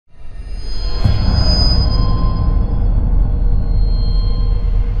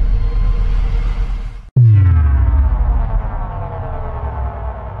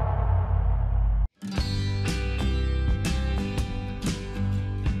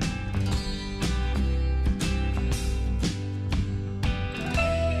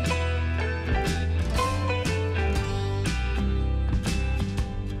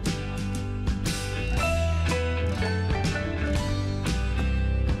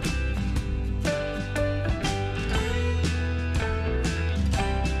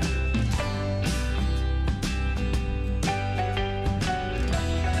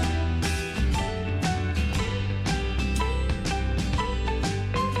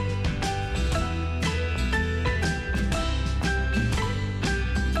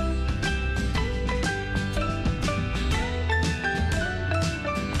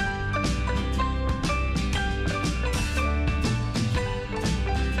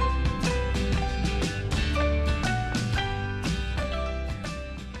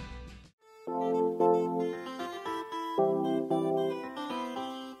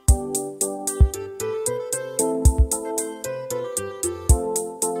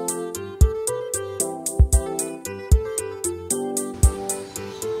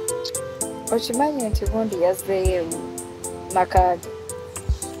Okimanyi nti gundi yazzeeyo makaaji.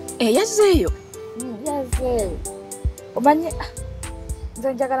 Yazzeeyo? Yazzeeyo. Omanyi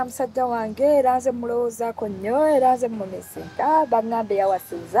nze njagala musajja wange era nze mulowoozaako nnyo era nze munesinga bannambe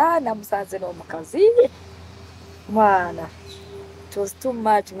yawasiza namusanze n'omukazi. Mwana it was too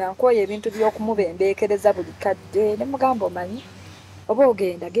much nga nkoye ebintu by'okumubembeekereza buli kadde ne mugamba omanyi oba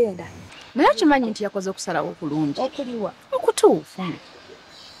ogenda genda. Naye okimanyi nti yakoze okusalawo okulungi. Okuliwa? Okutuufu.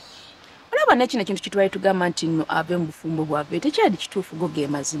 Olaba n'ekino ekintu kitwali tugamba nti nno ave mu bufumbo bwave tekyali kituufu go ge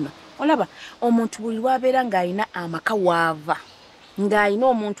mazima. Olaba omuntu buli lwabeera ng'alina amaka waava ng'alina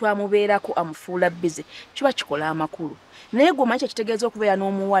omuntu amubeerako amufuula bize kiba kikola amakulu. Naye gwe omanyi kitegeeza okubeera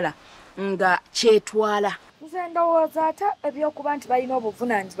n'omuwala nga kyetwala. Nze ndowooza ate ebyokuba nti balina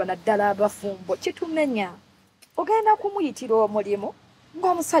obuvunaanyizibwa naddala abafumbo kitumenya. Ogenda kumuyitira omulimu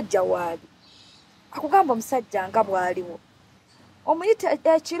ng'omusajja waali. Akugamba omusajja nga bw'aliwo. Omuyita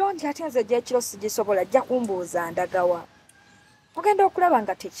ekiro nti ate nze gy'ekiro sigisobola ajja kumbuuza ndagawa. Ogenda okulaba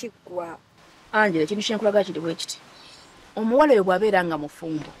nga tekiggwa. Angela, ekintu kyenkulaga kiri bwe kiti. Omuwala oyo bw'abeera nga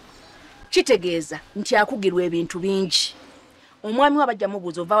mufumbo kitegeeza nti akugirwa ebintu bingi. Omwami we abajja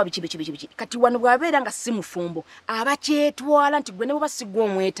mubuuza ovaawa biki. Kati wano bw'abeera nga si mufumbo aba kyetwala nti gwe ne bw'oba si gwe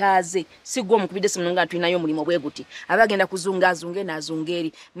omwetaaze si gwe omukubidde simu nga tulinayo omulimu bwe guti aba agenda kuzungaazunga n'azunga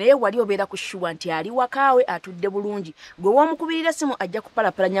eri. Naye wali obeera ku shuwa nti ali wakaawe atudde bulungi gwe w'omukubirira simu ajja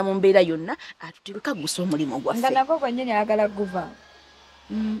kupalapalanya mu mbeera yonna atutibika gusa omulimu gwaffe. Nga nagwo gwennyini ayagala guva.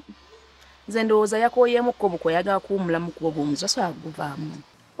 Nze ndowooza yakooyeemukko buko ayagala kuwumulamu kuba obuwumuza so aguvaamu.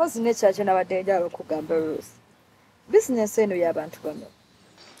 Mpozi n'ekyakyo nabadde njagala okugamba Ruth. Bizinesi eno y'abantu bano.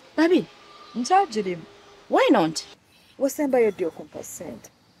 Babiri? Nkyagirimu. Why not? Wasembayo ddi okumpa ssente?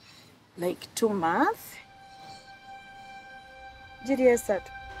 Like 2 months? Giri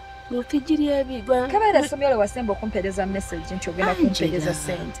esatu. Luti giri ebigwa. Kabeera somero wasemba okumpeereza message nti ogenda kumpeereza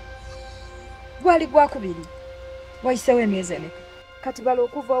ssente. Gwali gwakubiri. Wayiseewo emyezi emeka. Kati bala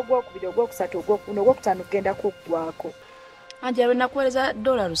okuva ogwokubiri ogwokusatu ogwokuna ogwokutaano kugenda kuggwako. Anja lwe nakuweereza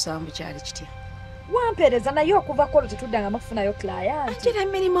 $7 kyali kitya? Wampeereza naye okuva kolo tetuddanga makufunayo client. Ajira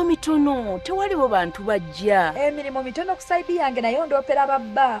emirimu mitono tewaliwo bantu bajja. Emirimu mitono ku saidi yange naye ondoopera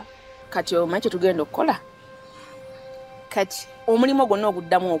babba. Kati omanyi kye tugenda okukola? Kati omulimu gwonna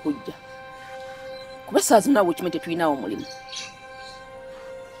oguddamu okujja. Kuba essaawa zino naawe okimanyi tetulinawo omulimu.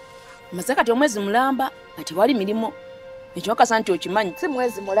 Maze kati omwezi mulamba nga tewali mirimu. Ekyo wakasa nti okimanyi. Si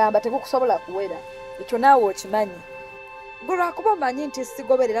mwezi mulamba tegukusobola kuwera. Ekyo naawe okimanyi. Gwe lwakuba omanyi nti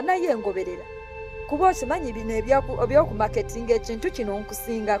sigoberera naye ngoberera. Kuba okimanyi bino ebyokumaketinga ekintu kino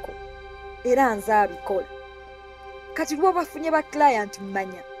nkusingako. Era nze abikola. Kati lw'obafunye ba client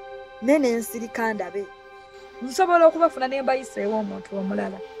mmanya. Nene nsirika ndabe. Nsobola okubafuna ne mbayiseewo omuntu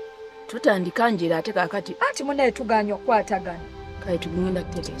omulala. Tutandika njira ate kaakati. Anti munne tuganya okukwatagana. Kale tugenda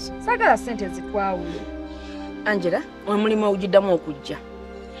kutereeza. Saagala ssente zitwawule. Angela, omulimu ogiddamu okujja.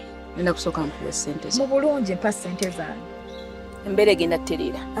 Nenda kusooka nkuwe ssente zo. Mu bulungi mpa ssente zange. Embeera egenda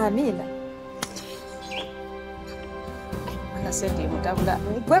ttereera. Amiina. Ana ssente mutabula.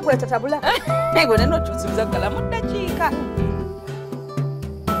 Gwe tatabula. Ego neno tuzibuza kala mu ddakiika.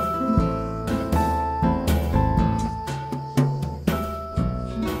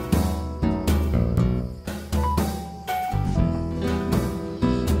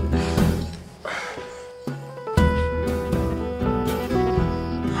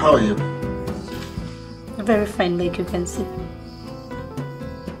 How are you? Very fine, like you can see.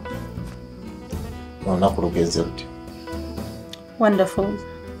 Wonderful.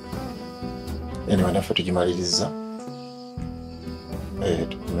 Anyway, naffe tugimaliriza.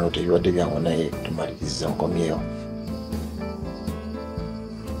 Tukumyewo tebibadde byangu naye tumaliriza nkomyewo.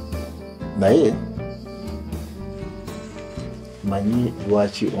 Naye manyi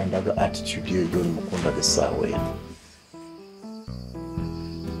lwaki ondaga attitude eyo gy'oli mukundaga essaawa eno.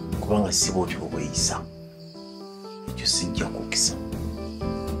 Kubanga si bw'otyo bweyisa. Ekyo sijja kukisa.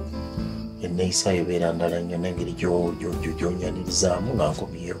 Enneeyisa yo beera ndala nnyo n'engeri gy'onyanirizamu nga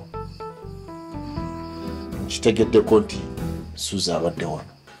nkomyewo. Nkitegeddeko nti Suze abadde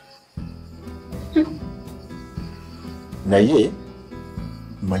wano. Naye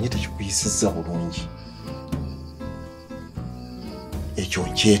mmanyi tekikuyisizza bulungi. Ekyo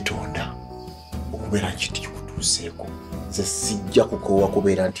nkyetonda okubeera nti kikutuuseeko. Nze sijja kukoowa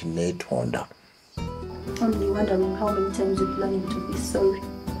kubeera nti neetonda. I'm wondering how many times you're planning to be sorry.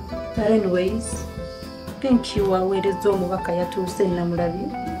 But anyways, thank you waweereza omubaka yatuuse namulabye.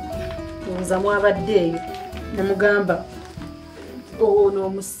 Obuuza mwabadde eyo namugamba ono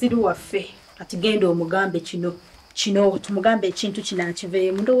omusiru waffe kati genda omugambe kino tumugambe ekintu kino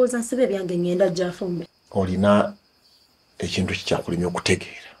akiveemu. Ndowooza nsibe byange ngenda gy'afumbe. Olina ekintu kikyakulimya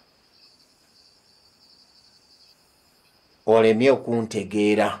okutegeera olemye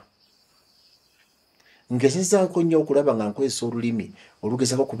okuntegeera ngezezaako nnyo okulaba nga nkwesa olulimi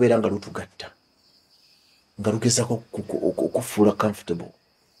olugezako kubeera nga lutugatta nga lugezako okufuula comfortable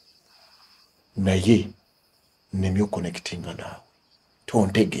naye nemye okonectinga naawe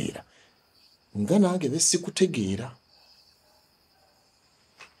tontegeera nga nange besikutegeera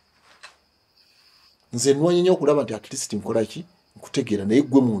nze nwanye nnyo okulaba nti at least nkolaki nkutegeera naye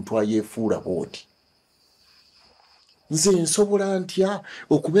gwe muntu ayeefuula bwoti nze nsobola ntya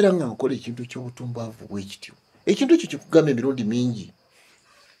okubeera nga nkola ekintu ky'obutumbaavu bwekityo ekintu ekyo kikugamba emirundi mingi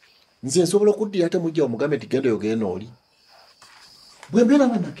nze nsobola okuddira ate mujja omugambe nti genda oyogere n'oli bwe mbeera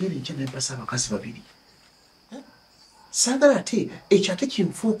nga nakeera enkya nempasa abakazi babiri saagala ate ekyo ate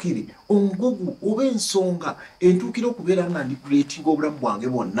kinfuukire omugugu oba ensonga entuukira okubeera nga ndikuleetinga obulamu bwange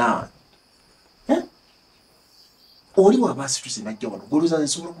bwonna oli waba asituse najja wano goloza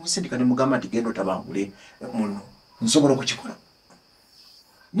nsobola okumusindika ne mugamba nti genda otabangule muno nsobola okukikola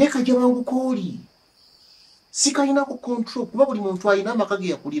naye kajja banguko oli sikalinaku control kuba buli muntu alina amaka ge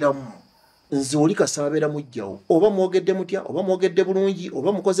yakuliramu nze oli kasaabeera mujjawo oba mwogedde mutya oba mwogedde bulungi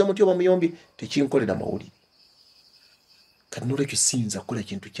oba mukoze mutya oba muyombye tekinkolera mawulire kati nolwekyo siyinza kukola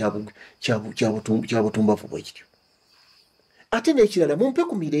kintu kyabutumbavu bwekityo ate n'ekirala mumpe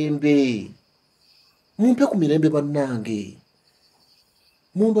ku mirembe bannange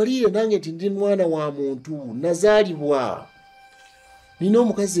mumbaliire nange nti ndi mwana wa muntu nazaalibwa nina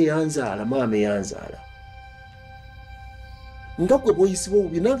omukazi eyanzaala maama eyanzaala nga gwe bw'oyisiba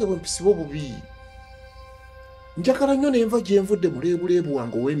obubi nange bwe mpisiba obubi njakala nnyo nenva gye nvudde muleebuleebu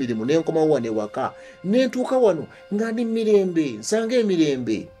wange ow'emirimu nenkomawo wano ewaka nentuuka wano nga ndi mirembe nsanga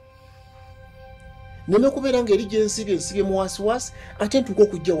emirembe neme kubeera nga eri gye nsibye mu wasiwasi ate ntuuka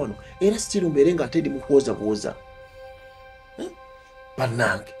okujja wano era sitiru mbeere nga ate ndi mukuwozabuwoza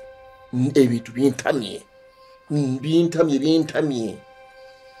bannange ebintu bintamye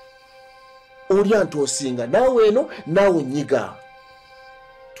oli anti osinga naawe eno naawe nyiga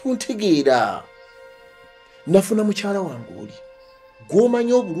tuntegeera nafuna mukyala wange oli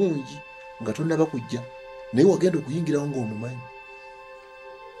gw'omanyi obulungi nga tonnaba kujja naye wagenda okuyingirawo ng'omumanyi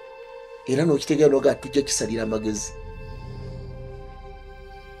era n'okitegeera noga tujja kisalira amagezi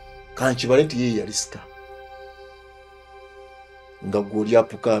kankibale nti ye yali sita nga gwe oli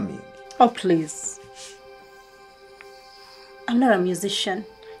upcoming. Oh please, I'm not a musician,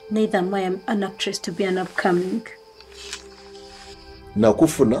 neither am I an actress to be an upcoming.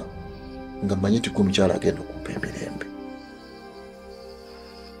 Nakufuna nga mmanyi nti gwe mukyala agenda okupa emirembe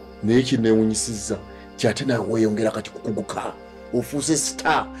naye kinneewunyisizza kyate nawe weeyongera kati kukuguka ofuuse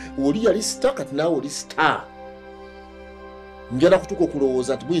star oli yali star kati naawe oli star njala kutuka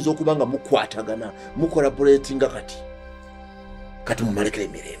okulowooza nti muyinza okuba nga mukwatagana mukolaboratinga kati mumalekera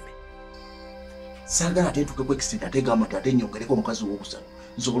emirembe saagala ate ntuke ku extent ate gamba nti ate nyongereko omukazi w'okusatu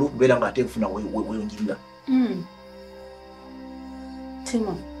nsobole okubeera nga ate nfuna weyonjirira.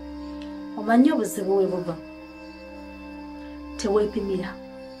 Timo, omanyi obuzibu we buva teweepimira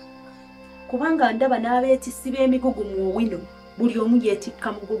kubanga ndaba n'abeetissi b'emigugu mu wino buli omu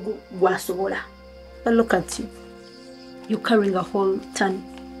yeetikka mugugu gwasobola. But look at you, you're carrying a whole ton.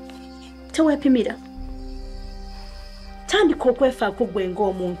 Teweepimira, tandika okwefaako gwe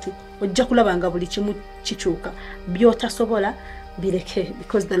ng'omuntu ojja kulaba nga buli kimu kikyuka. By'otasobola bireke,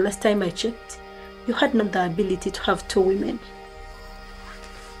 because the last time I checked you had not the ability to have 2 women.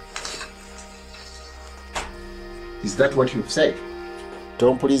 Is that what you've said?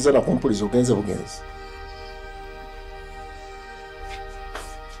 Tompuliza na kumpuliza ugenze bugenzi.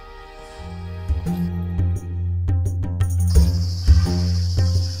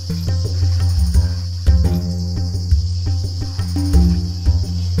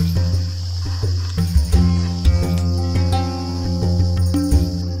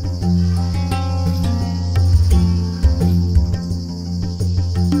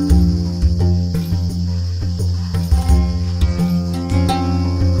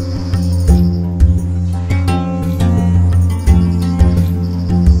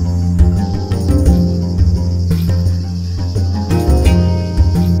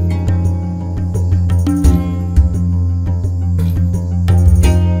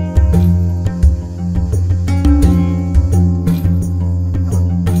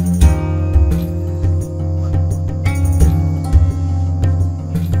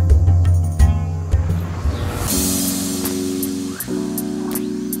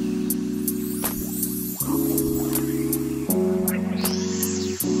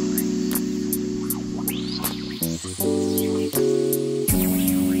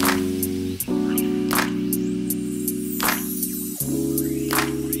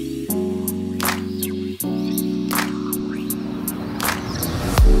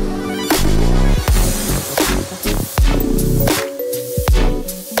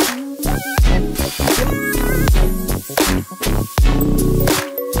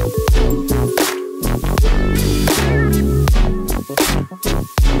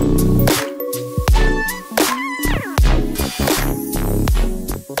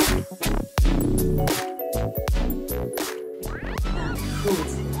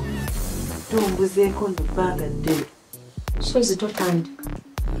 nkubuzeeko mu bbanga ddene. Sozi totandika.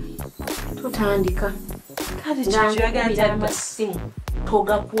 Kale kyoyagala nti amasimu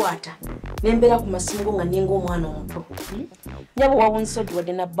togakwata. Nembera ku masimu go nga ninga omwana omuto. Nyabo wawunsoji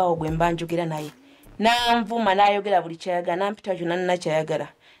wadde nabbaawo gwe mba njogera naye. Nanvuma n'ayogera buli kyayagala nampita kyonna nina kyayagala.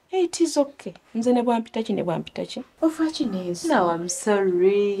 It is okay. Nze ne bwampita ki ne bwampita ki. Ofa ki neesi? No, I'm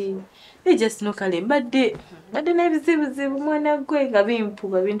sorry. They just no kale mbadde n'ebizibuzibu mwana gwe nga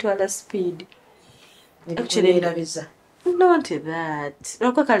bimpuba bintwala speed. Actually ndabiza. Not that.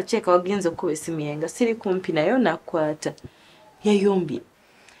 Lwakwa kale kyeka wagenze okuba essimu yange siri kumpi nayo nakwata. Yayombye.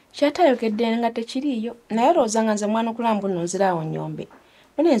 Kyatayogedde nga tekiriiyo. Naye olowooza nga nze mwana okulamba nno nziraawo nnyombe.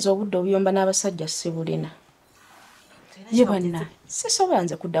 Bunenza obudde obuyomba n'abasajja sibulina. Ye bwanna sisobola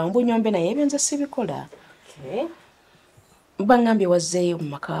nze kuddamu bunyombe naye ebyo nze sibikola. Bangambye wazzeeyo mu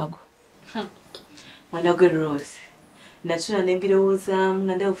makaago. Mwana gwe Rose. Natuna n'ebirowoozaamu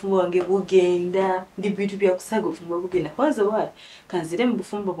nga obufumbo bwange bugenda ndi bintu byakusaga obufumbo bugenda. Kwanza wala kanzire mu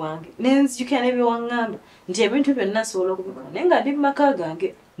bufumbo bwange nenzijukira n'ebyewaŋŋamba nti ebintu byonna nsobola okubikola naye nga ndi mu maka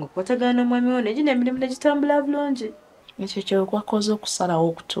gange ng'okukwatagana n'omwami wo negyo n'emirimu negitambula bulungi. Ekyo kyokwakoze okusalawo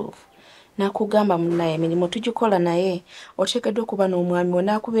okutuufu. Nakugamba munnaye emirimu tugikola naye oteekeddwa okuba n'omwami wo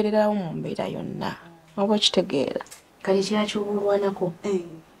n'akubeererawo mu mbeera yonna. Oba okitegeera. Kale kyakyobulwanako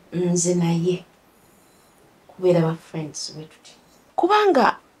nze naye kubeera ba friends wetuti.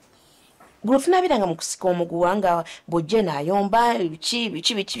 Kubanga gwe tunabiranga mu kusika omuguwa nga bw'ojje n'ayomba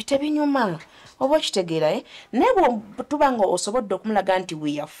biki tebinyuma. Oba okitegeera naye bwe tuba nga osobodde okumulaga nti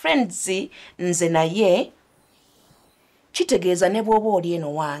we are friends nze naye kitegeeza ne bw'oba oli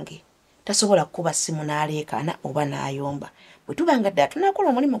eno wange tasobola kukuba ssimu n'aleekaana oba n'ayomba. Bwe tubanga ddala tunakola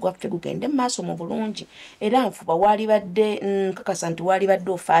omulimu gwaffe gugende mu maaso mu bulungi era nfuba waali badde nkakasa nti waali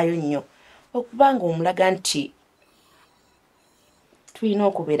badde ofaayo nnyo okubanga omulaga nti tulina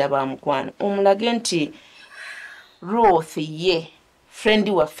okubeera ba mukwano. Omulage nti Ruth ye friend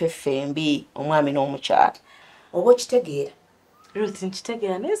waffe fembi omwami n'omukyala. Oba okitegeera? Ruth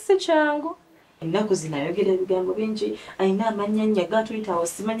nkitegeera naye si kyangu. Ennaku zino ayogera ebigambo bingi alina amannya gatuyita awo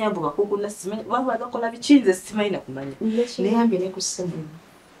simanya mbu bakuguna simanya waba agakola biki nze simanyi nakumanya. Neyambye ne ku ssimu.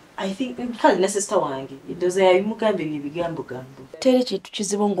 I think kale ne sister wange eddooza yabimugambye bye bigambo. Teri kintu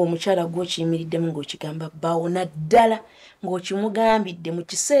kizibu ng'omukyala gw'okiyimiriddemu ng'okigamba bbaawo naddala ng'okimugambidde mu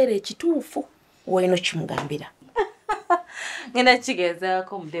kiseera ekituufu walina okimugambira. Ngenda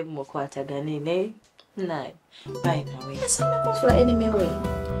kigezaako omudde mukwatagane ne naye by the way esamakufula anyway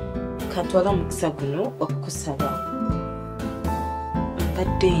katwala mukisa guno okukusaba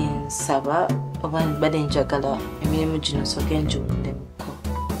mbadde nsaba oba mbadde njagala emirimu gino soke ngiwundemuko.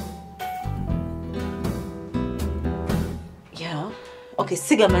 Okay,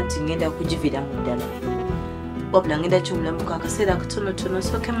 sigama nti ngenda kugiviiramu ddala wabula ngenda kyomulamuko akaseera katonotono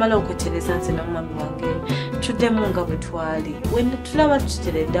soke mala okwetereza nze n'omwami wange tuddemu nga bwe twali wena tulaba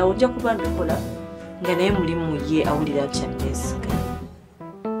tuteredde awo ojja kuba mbikola nga naye mulimu ye awulira kyanneesiga.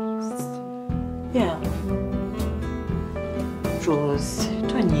 Rose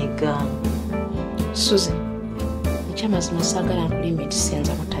tonyiga. Suze ekyamazima saagala nkulima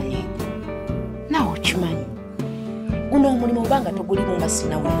ekisenza butanyiiga naawe okimanyi guno omulimu obanga togulimu nga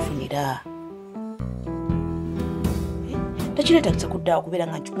sinawenfunira tekireetagisa kuddaawo kubeera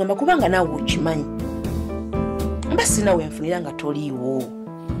nga nkigamba kubanga naawe okimanyi mba sinawenfunira nga toliiwo.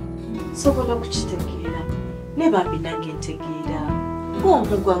 Sobola kukitegeera ne bambi nange ntegeera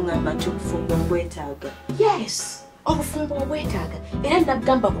ng'omugwa ngamba nti obufumbo mbwetaaga. Yes, obufumbo obwetaaga era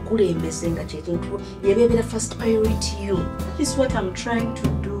nagamba bukulembeze nga kyekintu yebeebera first priority you. That is what I'm trying to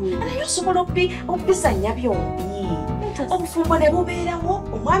do. Naye osobola okubizannya byombi. Obufumbo ne bubeerawo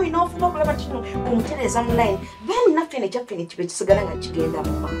omwami n'ofumba okulaba kino omutereeza mu line then naffe ne kyaffe ne kibe kisigala nga kigenda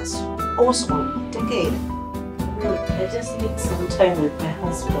mu maaso. Osobola okutegeera. I just need some time with my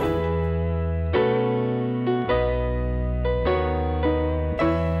husband.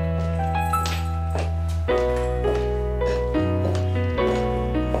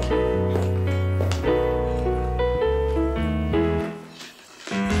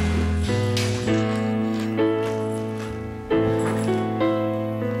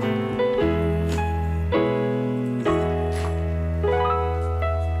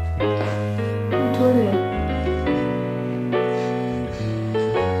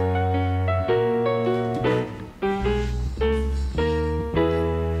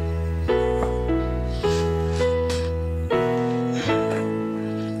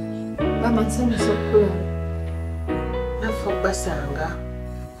 Basanga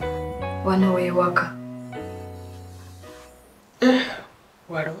wano wewaka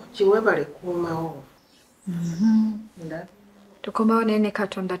waliwo kiwebale kuumawo. tukomawo nene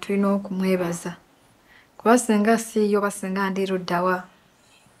Katonda tulina okumwebaza kuba singa siiyo basinga ndi luddawa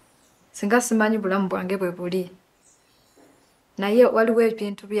singa simanyi bulamu bwange bwe buli naye waliwo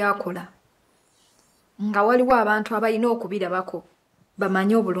ebintu byakola nga waliwo abantu abalina okubirabako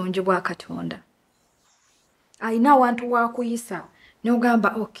bamanye obulungi bwa Katonda ayina awantu wakuyisa n'ogamba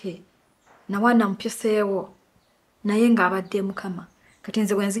okay nawana mpyeseewo naye ng'abadde Mukama kati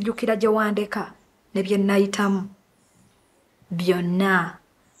nze bwe nzijjukira gye wandeka ne bye nnayitamu byonna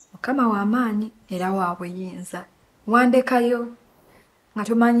Mukama w'amaanyi era wa buyinza wandekayo nga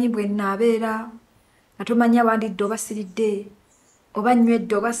tomanyi bwe nnaabeera nga tomanyi abandidde oba siridde oba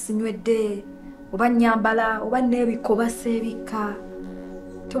nywedde oba sinywedde oba nnyambala oba n'ebikka oba seebikka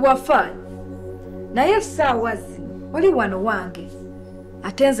tewafaayo naye essaawa zino oli wano wange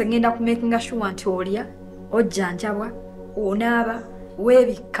ate nze ngenda kumakinga sure nti olya ojjanjabwa onaaba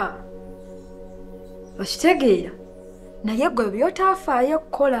weebikka okitegeera naye gwe by'otaafaayo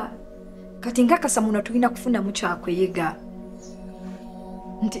okukola kati ngakasa muno tulina kufunamu kyakweyiga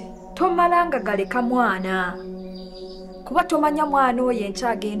nti tomalanga galeka mwana kuba tomanya mwana oyo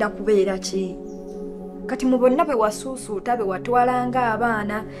enkyagenda kubeera ki kati mu bonna be wasuusuuta be watwalanga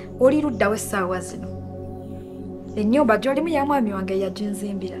abaana oli luddawo essaawa zino ennyumba gy'olimu ya mwami wange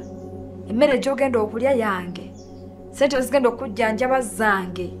yaginzimbira emmere gy'ogenda okulya yange sente zigenda okujjanjaba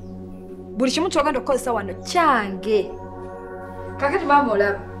zange buli kimu ky'ogenda okukozesa wano kyange kakati maama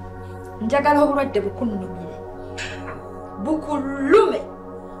olaba njagala obulwadde bukunnumire bukulume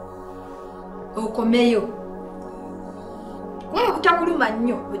okomeyo kuba butakuluma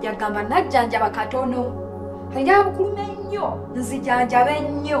nnyo ojagamba najjanjaba katono ayinjala bukulume nnyo nzijanjabe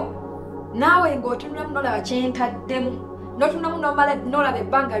nnyo naawe ng'otunulamu nolaba kyentaddemu n'otunamu nolaba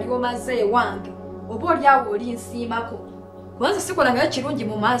ebbanga ly'omaze ewange oba olyawo oli nsiimako kubanza sikolangayo kirungi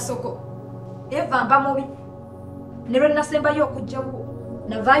mu maasoko eva mba mubi ne lwe nasembayo okugjawo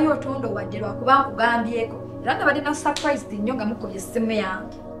navaayo otondo wadde lwakuba nkugambyeko era nabadde na surprised nnyo nga mukubye essimu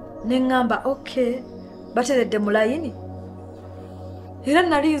yange ne ŋŋamba okay bateredde mu layini era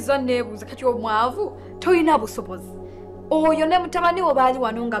naliiza neebuuza kati omwavu toyina busobozi oyo ne mutabani wo baali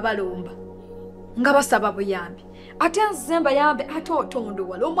wano nga balumba nga basaba buyambi ate nze mbayambe ate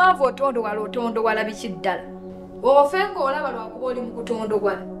otondowala omwavu otondowala biki ddala ofe ng'olaba lwakuba oli mu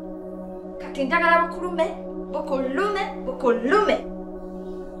kutondowala kati njagala bukulume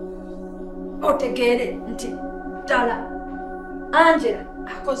otegeere nti ddala Angela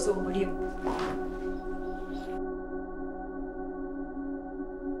akoze omulimu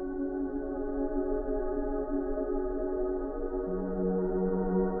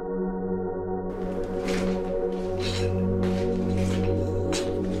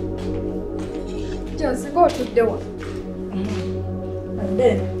singa otuddewa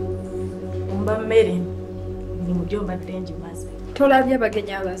adde omba mmere ndi mujjo mbadde njimaze tolabye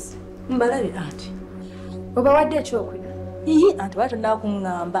abagenyi abazi mbalabye anti obawadde ekyokunywa anti batonda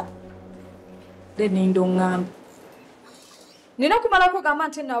kuŋŋamba nendo ŋŋamba nina kumalako gamba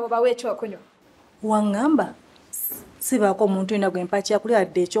nti naabo bawa ekyokunywa waŋŋamba sibaako omuntu ina gwe mpakya kuli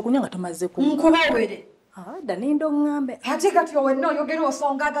adde ekyokunywa nga tomaze ku nkubawere dda nendo ŋŋambe ate kati owenna oyogera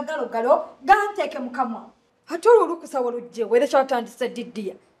osonga agagalogalo ganteeke mukamwa ate olwo olukusa wolujje were kyatandise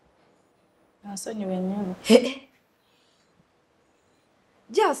diddiya ansonyiwe nnyo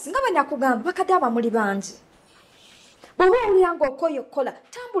jasi nga banyakugamba bakadde abamuli bangi bw'oba owuliranga okoyo okukola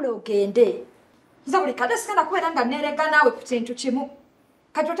tambula ogende nze buli kadde sigenda kubeera nga neerega naawe ku kintu kimu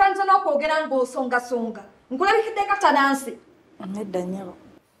kati otandise n'okwogera ng'osongasonga nkulabikidde katanansi nedda nnyabo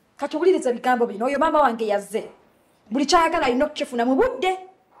kati owuliriza ebigambo bino oyo maama wange yazze buli kyayagala alina okukifuna mu budde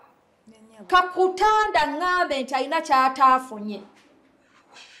kakutanda ŋŋambe nti alina kyataafunye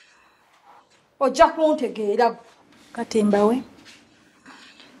ojja kuntegeera kati mbawe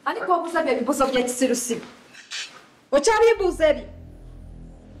ani kwobuuza byo ebibuuzo by'ekisirusiru okyabibuuza ebyo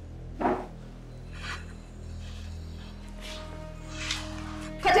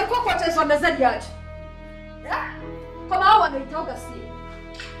kati ekokoteza omeze lyaki komawo wano itogasiire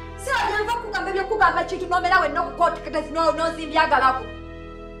siwagenva kugamba ebyokugamba ekintu nomera wenna okukoteketezi nozimbyagalaku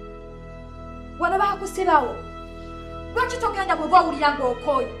wano bakusibawo lwaki togenda bwe bawulira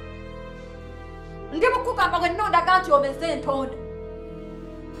ngaokooyo ndi mukugamba wenna ondaga nti omeze entonda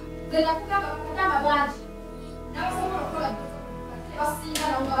genda kugamba bakagamba bangi nabasobola okukola basinga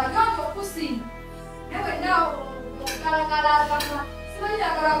nawo nga bayonja okusinga naye wenna ogalagalaagama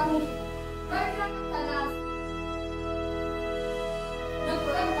sibayagala kumpi bayirangatanasi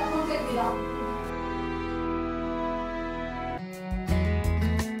nakolabika kontegerawo